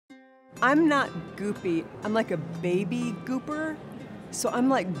I'm not goopy, I'm like a baby gooper, so I'm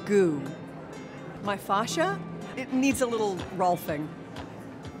like goo. My fascia, it needs a little rolfing.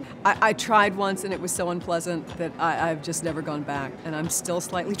 I tried once and it was so unpleasant that I've just never gone back, and I'm still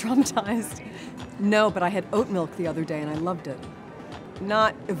slightly traumatized. No, but I had oat milk the other day and I loved it.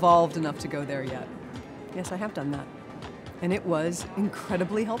 Not evolved enough to go there yet. Yes, I have done that. And it was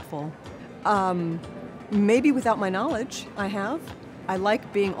incredibly helpful. Maybe without my knowledge, I have. I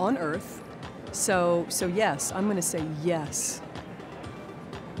like being on Earth, so yes, I'm gonna say yes.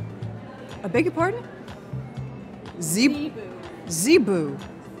 I beg your pardon? Zebu. Zebu.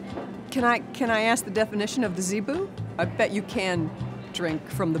 Can I ask the definition of the zebu? I bet you can drink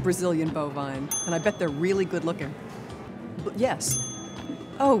from the Brazilian bovine, and I bet they're really good looking. But yes.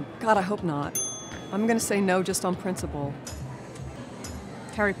 Oh, God, I hope not. I'm gonna say no just on principle.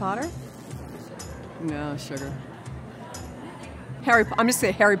 Harry Potter? No, sugar. I'm just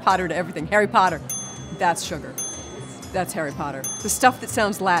saying Harry Potter to everything. Harry Potter. That's sugar. That's Harry Potter. The stuff that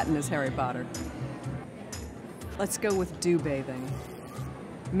sounds Latin is Harry Potter. Let's go with dew bathing.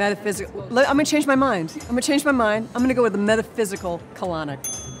 Metaphysical. I'm gonna change my mind. I'm gonna go with the metaphysical colonic.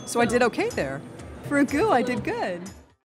 So I did okay there. For a goo, I did good.